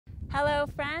Hello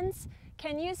friends,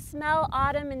 can you smell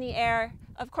autumn in the air?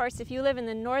 Of course, if you live in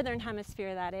the northern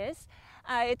hemisphere, that is.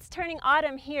 It's turning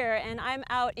autumn here and I'm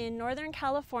out in Northern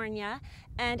California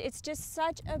and it's just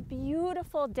such a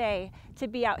beautiful day to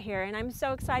be out here, and I'm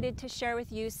so excited to share with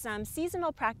you some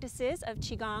seasonal practices of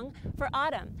Qigong for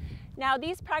autumn. Now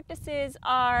these practices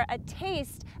are a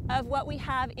taste of what we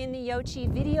have in the YOQI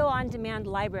Video on Demand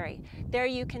library. There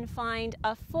you can find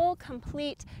a full,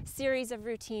 complete series of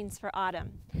routines for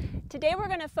autumn. Today we're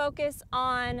going to focus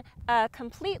on a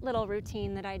complete little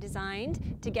routine that I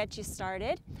designed to get you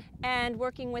started and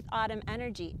working with autumn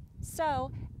energy.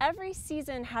 So every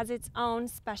season has its own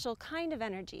special kind of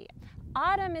energy.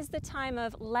 Autumn is the time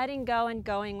of letting go and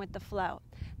going with the flow.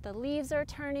 The leaves are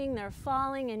turning, they're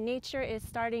falling, and nature is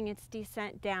starting its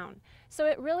descent down. So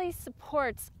it really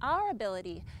supports our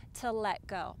ability to let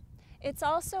go. It's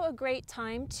also a great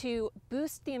time to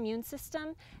boost the immune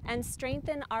system and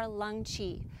strengthen our lung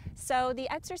qi. So the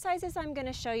exercises I'm going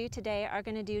to show you today are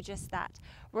going to do just that.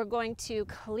 We're going to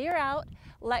clear out,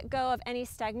 let go of any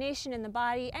stagnation in the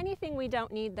body, anything we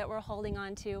don't need that we're holding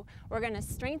on to. We're going to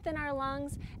strengthen our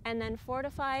lungs and then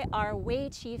fortify our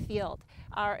YOQI field,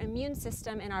 our immune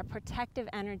system and our protective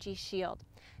energy shield.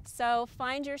 So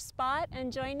find your spot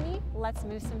and join me. Let's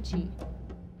move some qi.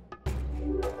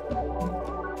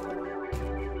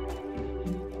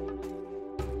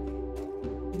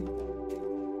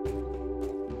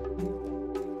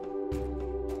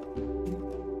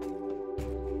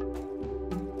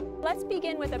 Let's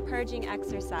begin with a purging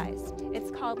exercise.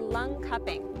 It's called lung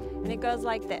cupping, and it goes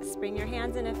like this. Bring your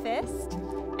hands in a fist,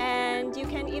 and you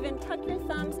can even tuck your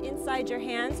thumbs inside your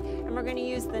hands, and we're going to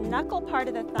use the knuckle part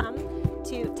of the thumb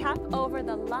to tap over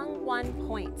the lung 1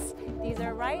 points. These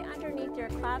are right underneath your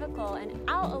clavicle and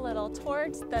out a little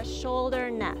towards the shoulder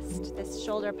nest, this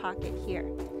shoulder pocket here.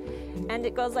 And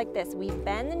it goes like this. We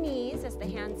bend the knees as the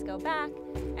hands go back,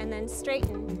 and then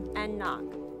straighten and knock.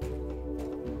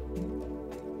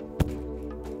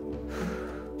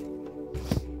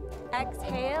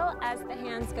 Exhale as the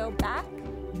hands go back,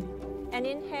 and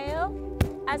inhale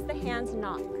as the hands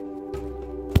knock.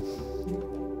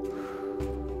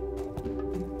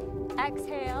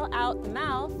 Exhale out the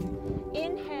mouth,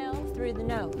 inhale through the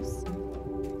nose.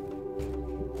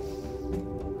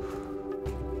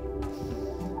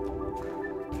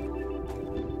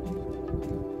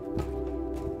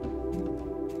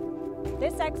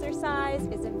 This exercise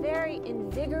is a very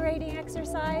invigorating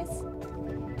exercise.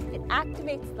 It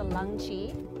activates the lung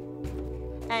qi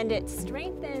and it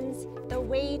strengthens the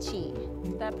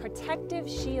YOQI, the protective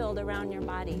shield around your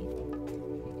body.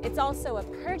 It's also a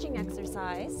purging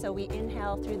exercise, so we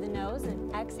inhale through the nose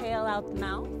and exhale out the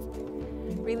mouth,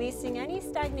 releasing any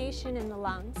stagnation in the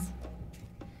lungs,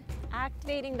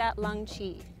 activating that lung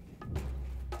qi.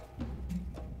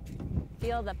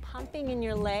 Feel the pumping in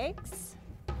your legs.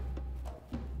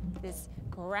 This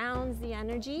grounds the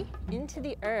energy into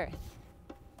the earth.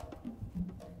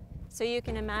 So you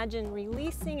can imagine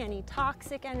releasing any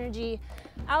toxic energy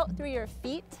out through your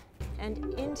feet and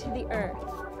into the earth.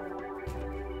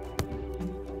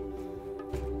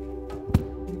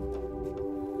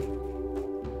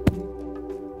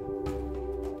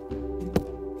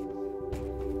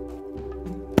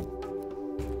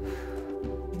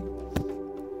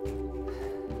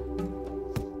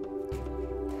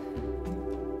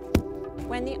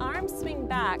 When the arms swing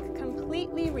back,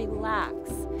 completely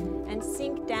relax and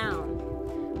sink down.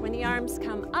 When the arms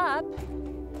come up,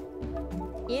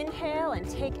 inhale and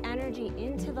take energy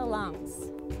into the lungs.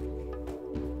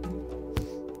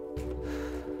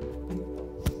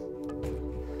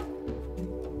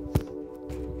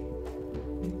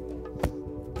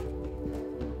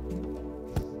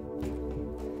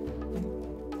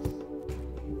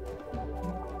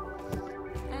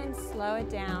 And slow it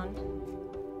down.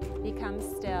 Become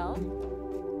still.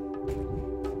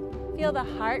 Feel the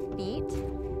heart beat.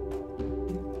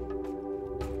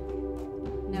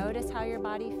 Notice how your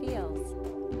body feels.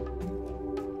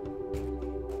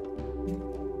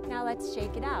 Now let's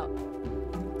shake it out.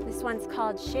 This one's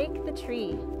called Shake the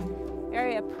Tree.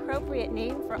 Very appropriate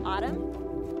name for autumn.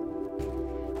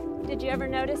 Did you ever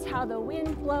notice how the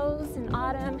wind blows in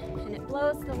autumn and it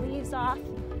blows the leaves off?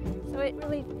 So it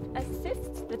really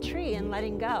assists the tree in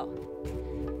letting go.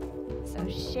 So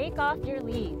shake off your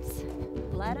leaves.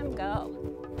 Let them go.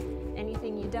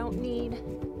 Anything you don't need.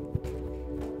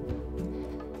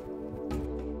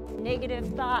 Negative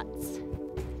thoughts.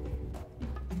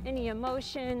 Any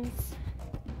emotions.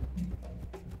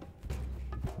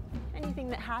 Anything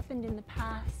that happened in the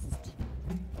past.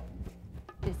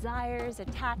 Desires,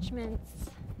 attachments.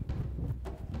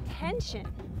 Tension.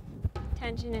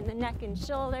 Tension in the neck and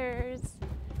shoulders.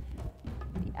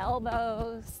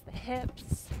 elbows, the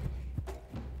hips.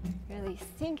 Really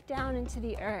sink down into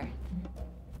the earth.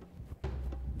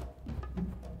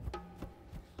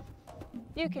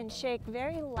 You can shake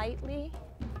very lightly,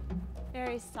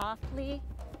 very softly.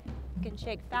 You can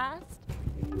shake fast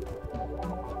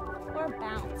or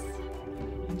bounce.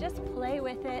 Just play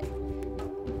with it.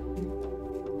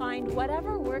 Find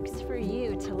whatever works for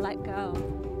you to let go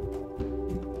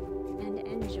and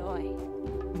enjoy.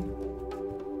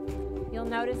 You'll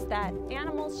notice that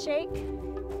animals shake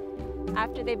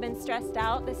after they've been stressed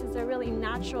out. This is a really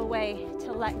natural way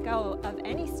to let go of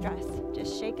any stress.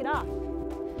 Just shake it off.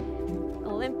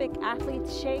 Olympic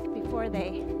athletes shake before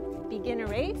they begin a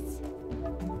race.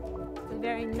 It's a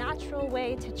very natural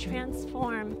way to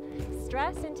transform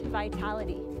stress into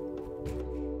vitality.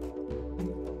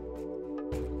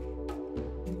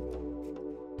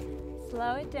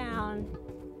 Slow it down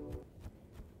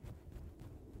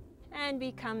and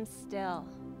become still.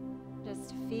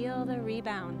 Just feel the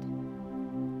rebound.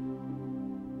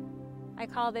 I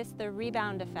call this the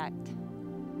rebound effect.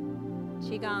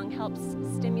 Qigong helps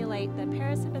stimulate the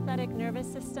parasympathetic nervous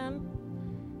system,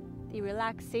 the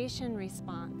relaxation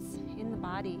response in the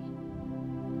body.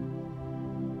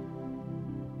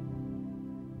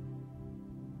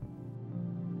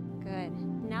 Good.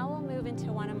 Now we'll move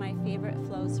into one of my favorite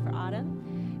flows for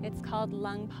autumn. It's called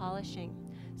lung polishing.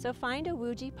 So find a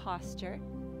YOQI posture,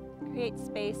 create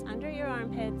space under your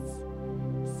armpits,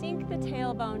 sink the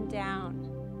tailbone down.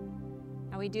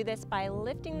 Now we do this by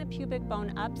lifting the pubic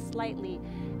bone up slightly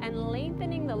and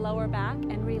lengthening the lower back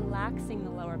and relaxing the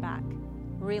lower back,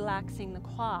 relaxing the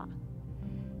quad.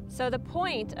 So the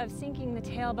point of sinking the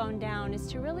tailbone down is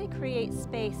to really create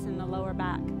space in the lower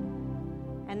back.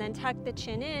 And then tuck the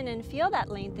chin in and feel that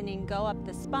lengthening go up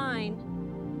the spine.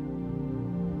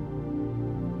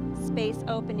 Space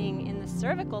opening in the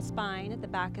cervical spine at the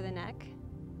back of the neck.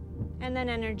 And then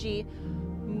energy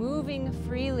moving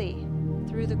freely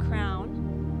through the crown.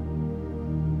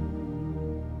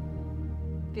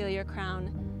 Feel your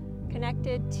crown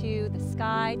connected to the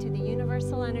sky, to the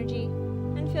universal energy,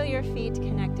 and feel your feet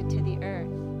connected to the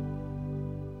earth.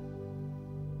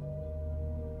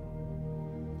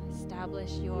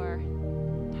 Establish your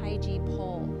Taiji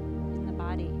pole in the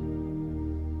body.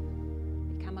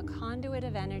 Become a conduit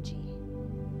of energy.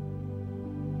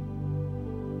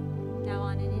 Now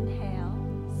on an inhale,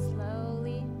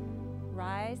 slowly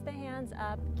rise the hands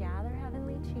up, gather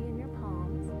heavenly chi in your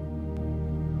palms,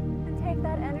 and take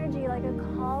that energy like a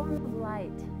column of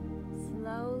light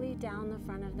slowly down the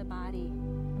front of the body.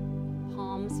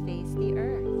 Palms face the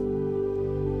earth.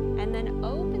 And then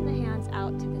open the hands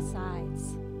out to the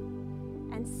sides.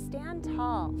 And stand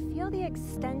tall. Feel the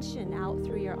extension out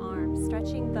through your arms,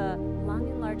 stretching the lung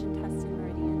and large intestine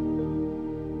meridian.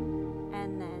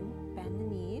 And then bend the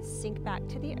knees, sink back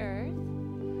to the earth.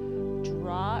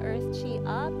 Draw earth chi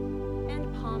up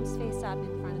and palms face up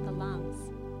in front of the lungs.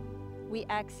 We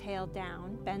exhale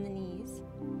down, bend the knees.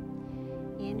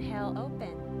 Inhale,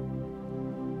 open.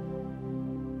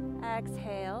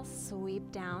 Exhale, sweep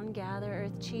down, gather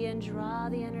earth chi and draw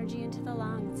the energy into the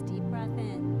lungs. Deep breath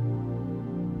in.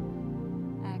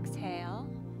 Exhale.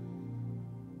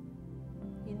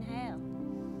 Inhale.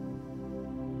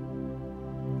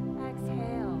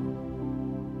 Exhale.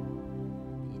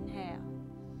 Inhale.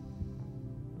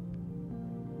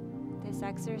 This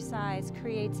exercise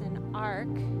creates an arc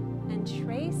and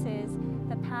traces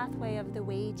the pathway of the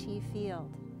YOQI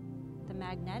field, the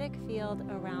magnetic field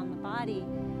around the body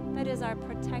that is our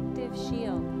protective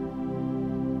shield.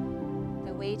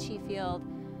 The YOQI field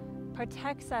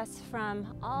protects us from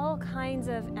all kinds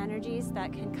of energies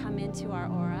that can come into our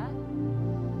aura.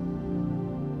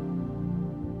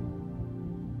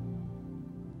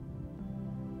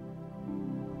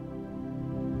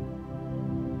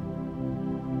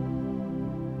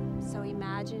 So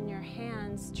imagine your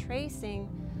hands tracing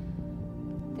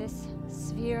this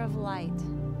sphere of light,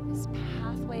 this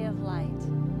pathway of light.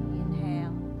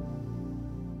 Inhale,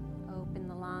 open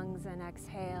the lungs and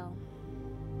exhale.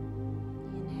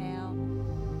 Inhale,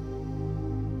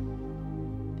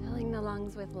 filling the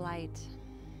lungs with light.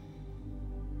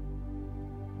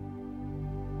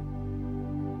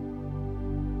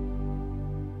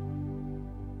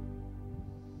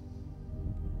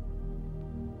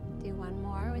 Do one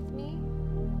more with me.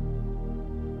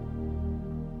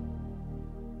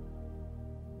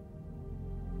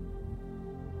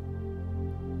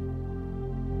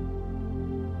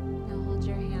 Now hold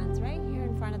your hands right here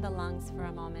in front of the lungs for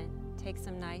a moment. Take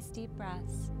some nice deep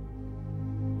breaths.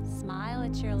 Smile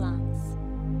at your lungs.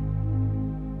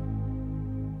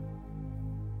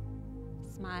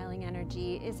 Smiling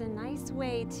energy is a nice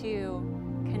way to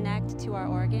connect to our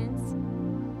organs.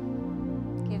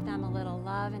 Give them a little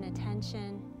love and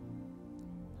attention.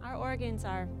 Our organs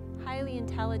are highly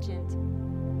intelligent.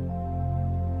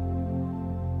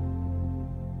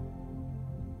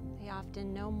 They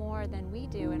often know more than we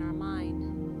do in our mind.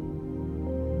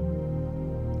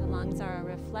 The lungs are a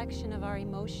reflection of our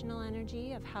emotional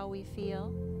energy, of how we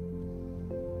feel.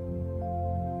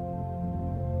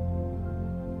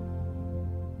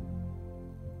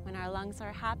 When our lungs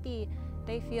are happy,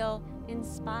 they feel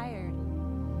inspired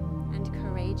and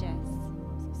courageous.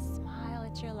 So smile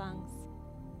at your lungs.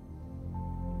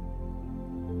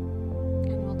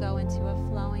 And we'll go into a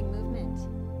flowing movement.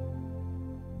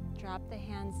 Drop the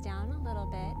hands down a little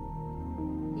bit.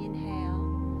 Inhale.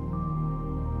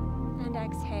 And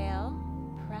exhale.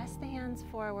 Press the hands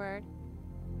forward.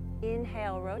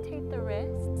 Inhale, rotate the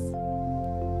wrists.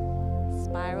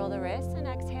 Spiral the wrists, and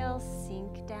exhale,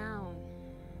 sink down.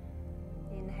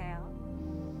 Inhale.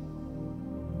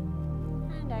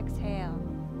 And exhale.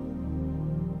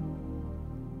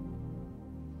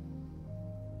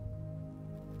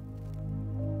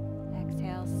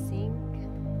 Exhale, sink.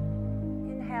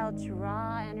 Inhale,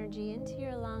 draw energy into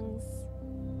your lungs.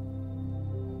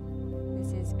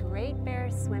 This is Great Bear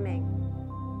swimming.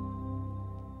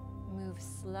 Move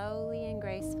slowly and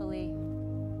gracefully,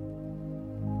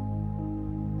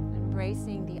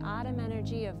 embracing the autumn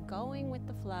energy of going with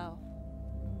the flow.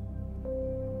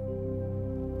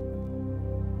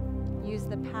 Use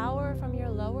the power from your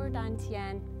lower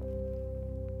dantian,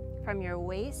 from your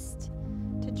waist,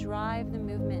 to drive the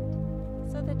movement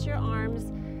so that your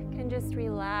arms can just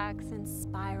relax and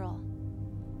spiral,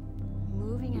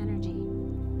 moving energy.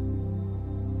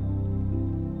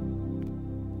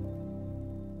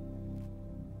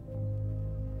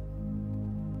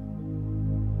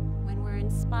 When we're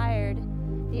inspired,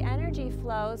 the energy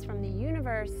flows from the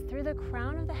universe through the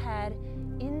crown of the head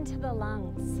into the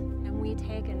lungs, and we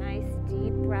take a nice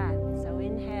deep breath. So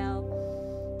inhale,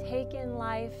 take in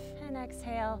life, and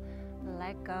exhale,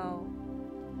 let go.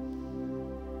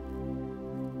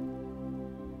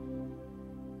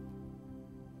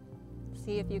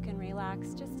 See if you can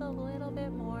relax just a little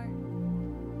bit more.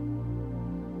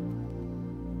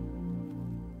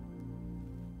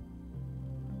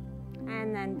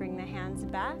 And then bring the hands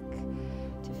back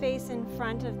to face in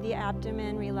front of the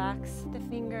abdomen. Relax the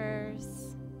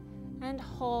fingers and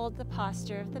hold the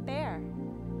posture of the bear.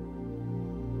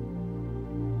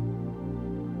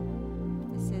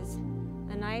 This is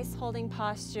a nice holding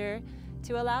posture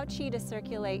to allow qi to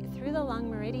circulate through the lung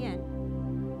meridian.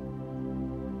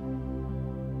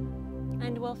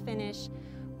 And we'll finish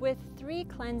with 3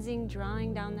 cleansing,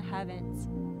 drawing down the heavens.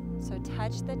 So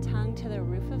touch the tongue to the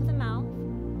roof of the mouth.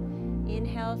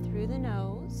 Inhale through the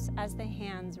nose as the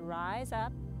hands rise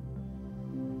up.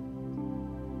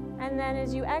 And then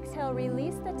as you exhale,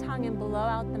 release the tongue and blow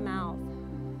out the mouth.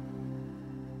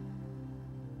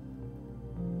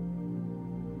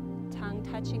 Tongue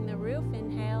touching the roof,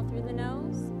 inhale through the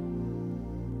nose.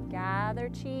 Gather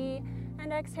qi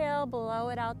and exhale, blow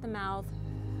it out the mouth,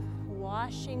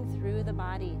 washing through the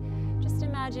body. Just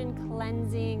imagine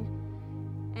cleansing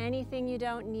anything you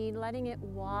don't need, letting it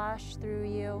wash through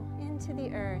you into the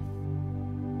earth.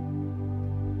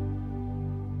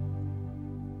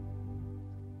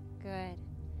 Good.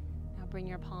 Now bring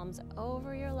your palms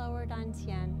over your lower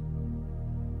dantian.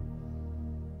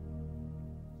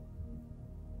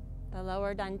 The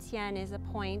lower dantian is a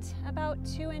point about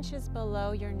 2 inches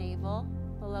below your navel,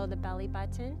 below the belly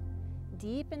button,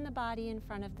 deep in the body in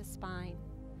front of the spine.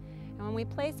 And when we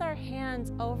place our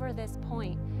hands over this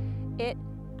point,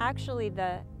 actually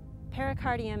the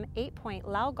pericardium 8-point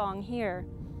laogong here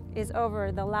is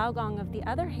over the laogong of the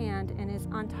other hand and is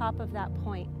on top of that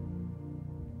point.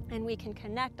 And we can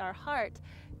connect our heart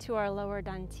to our lower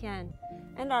dantian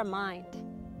and our mind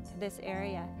to this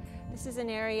area. This is an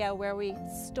area where we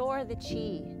store the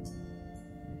qi.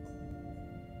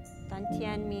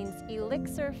 Dantian means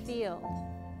elixir field.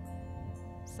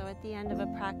 So at the end of a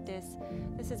practice,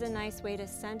 this is a nice way to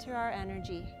center our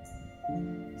energy.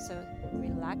 So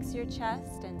relax your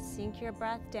chest and sink your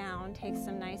breath down. Take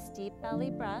some nice deep belly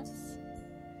breaths.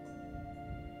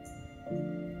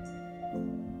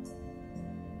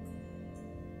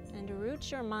 And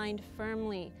root your mind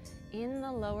firmly in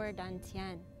the lower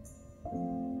dantian.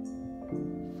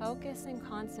 Focus and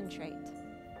concentrate.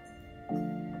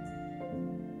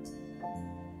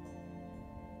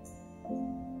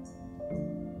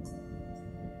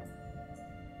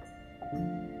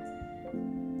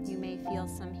 Feel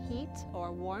some heat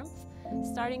or warmth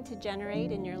starting to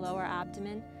generate in your lower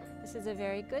abdomen. This is a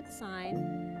very good sign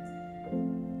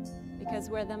because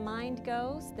where the mind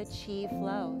goes, the qi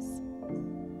flows.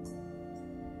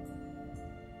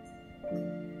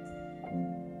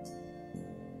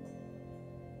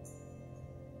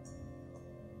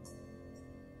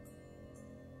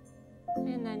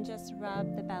 then just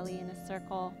rub the belly in a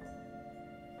circle.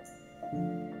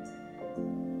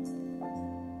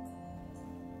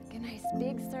 A nice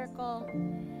big circle.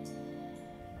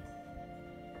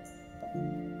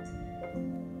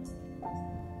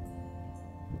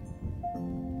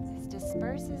 This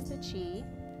disperses the qi.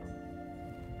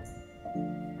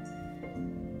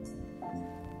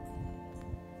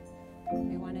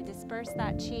 We want to disperse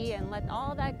that qi and let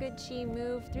all that good qi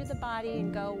move through the body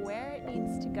and go where it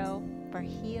needs to go for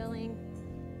healing.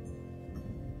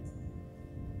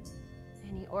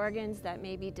 Any organs that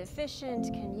may be deficient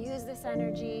can use this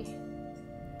energy.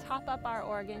 Top up our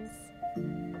organs.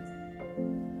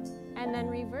 And then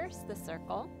reverse the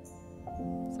circle.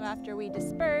 So after we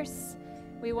disperse,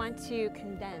 we want to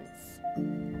condense.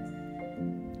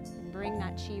 Bring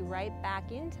that qi right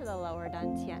back into the lower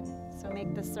dantian. So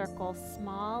make the circle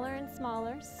smaller and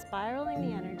smaller, spiraling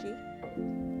the energy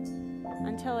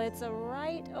until it's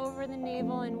right over the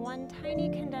navel in one tiny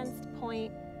condensed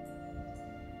point.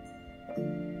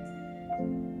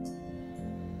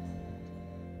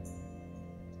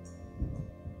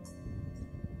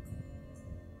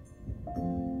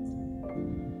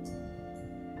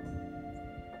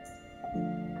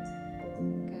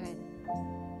 Good.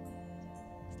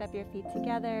 Step your feet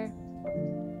together.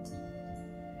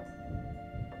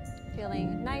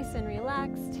 Feeling nice and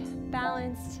relaxed,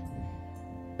 balanced,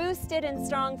 boosted and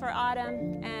strong for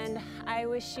autumn, and I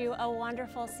wish you a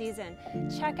wonderful season.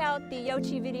 Check out the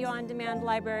YOQI Video On Demand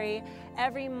library.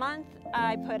 Every month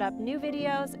I put up new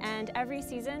videos, and every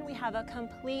season we have a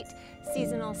complete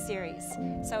seasonal series.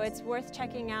 So it's worth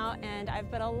checking out, and I've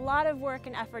put a lot of work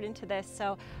and effort into this,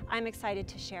 so I'm excited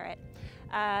to share it.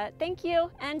 Thank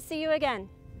you, and see you again.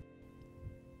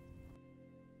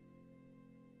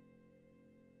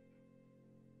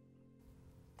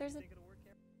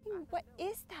 What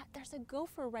is that? There's a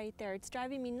gopher right there. It's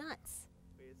driving me nuts.